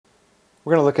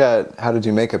We're going to look at how to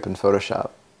do makeup in Photoshop.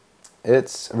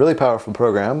 It's a really powerful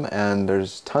program, and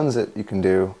there's tons that you can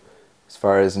do as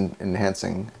far as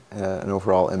enhancing an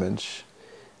overall image.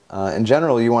 In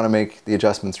general, you want to make the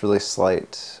adjustments really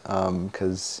slight,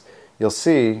 because you'll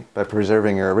see by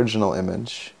preserving your original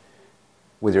image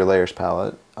with your layers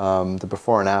palette, the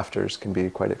before and afters can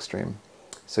be quite extreme.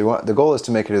 So the goal is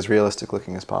to make it as realistic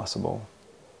looking as possible.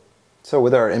 So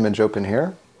with our image open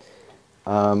here,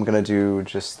 I'm going to do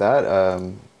just that,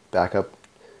 back up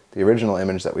the original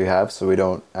image that we have so we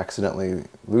don't accidentally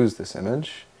lose this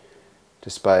image,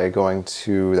 just by going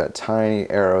to that tiny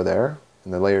arrow there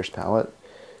in the layers palette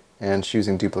and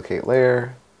choosing duplicate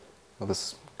layer. I'll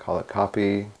just call it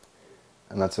copy,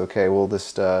 and that's okay. We'll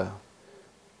just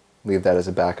leave that as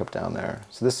a backup down there.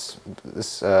 So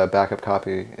this backup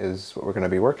copy is what we're going to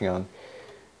be working on.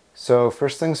 So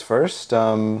first things first,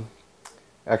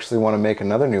 actually want to make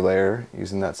another new layer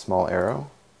using that small arrow.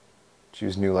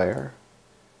 Choose new layer,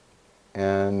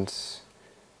 and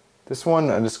this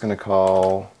one I'm just going to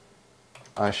call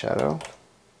eyeshadow,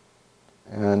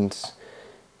 and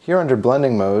here under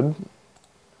blending mode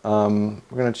we're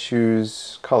going to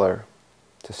choose color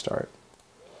to start,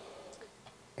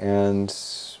 and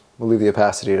we'll leave the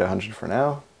opacity at 100 for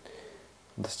now.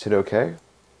 Just hit OK.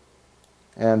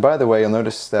 And by the way, you'll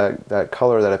notice that that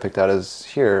color that I picked out is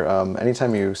here.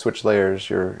 Anytime you switch layers,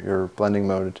 your blending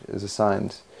mode is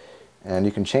assigned, and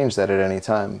you can change that at any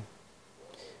time,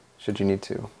 should you need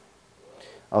to.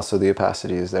 Also, the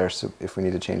opacity is there, so if we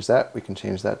need to change that, we can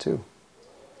change that too.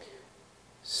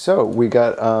 So we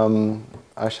got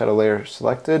eyeshadow layer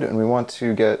selected, and we want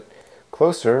to get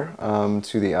closer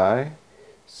to the eye.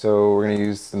 So we're going to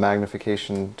use the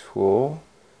magnification tool,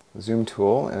 the zoom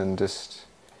tool, and just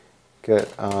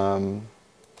get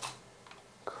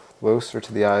closer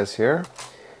to the eyes here,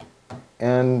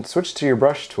 and switch to your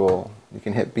brush tool. You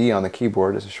can hit B on the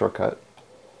keyboard as a shortcut.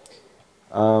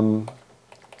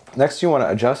 Next, you want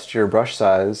to adjust your brush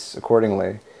size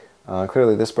accordingly.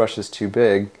 Clearly this brush is too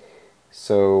big,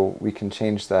 so we can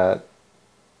change that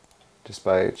just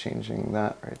by changing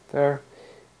that right there,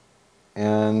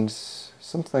 and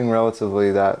something relatively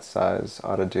that size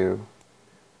ought to do.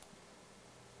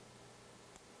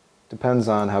 Depends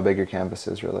on how big your canvas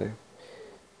is, really.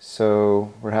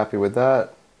 So we're happy with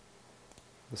that.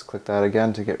 Let's click that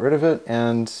again to get rid of it,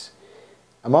 and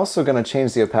I'm also going to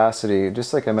change the opacity.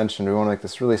 Just like I mentioned, we want to make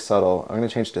this really subtle. I'm going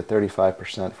to change it to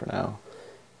 35% for now,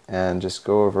 and just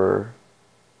go over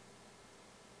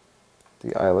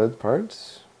the eyelid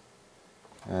parts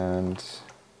and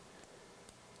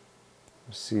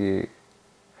see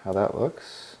how that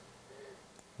looks.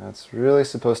 That's really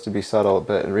supposed to be subtle,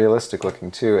 but realistic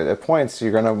looking too. At points,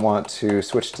 you're going to want to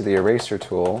switch to the eraser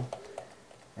tool,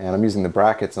 and I'm using the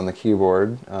brackets on the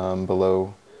keyboard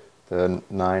below the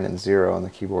 9 and 0 on the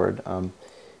keyboard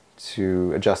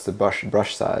to adjust the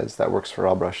brush size. That works for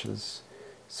all brushes.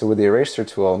 So with the eraser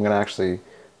tool, I'm going to actually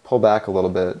pull back a little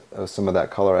bit of some of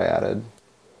that color I added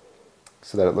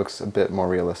so that it looks a bit more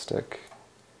realistic.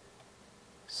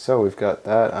 So we've got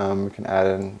that. We can add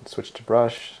in, switch to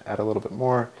brush, add a little bit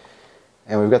more,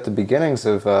 and we've got the beginnings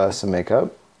of some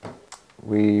makeup.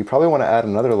 We probably want to add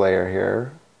another layer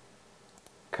here,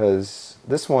 because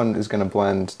this one is going to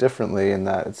blend differently in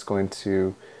that it's going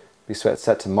to be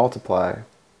set to multiply.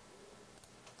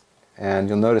 And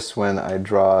you'll notice when I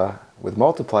draw with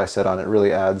multiply set on, it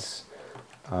really adds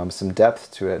some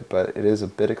depth to it, but it is a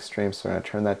bit extreme, so I'm going to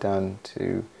turn that down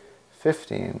to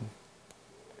 15.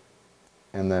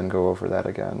 And then go over that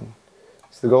again.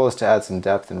 So the goal is to add some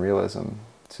depth and realism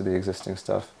to the existing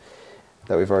stuff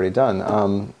that we've already done.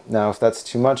 Now if that's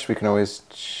too much, we can always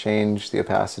change the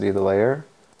opacity of the layer.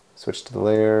 Switch to the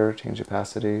layer, change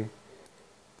opacity,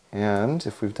 and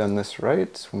if we've done this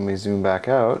right, when we zoom back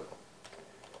out,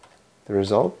 the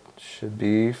result should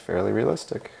be fairly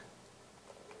realistic.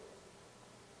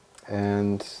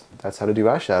 And that's how to do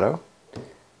eyeshadow,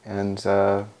 and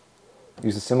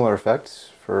use a similar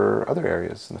effect for other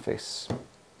areas in the face.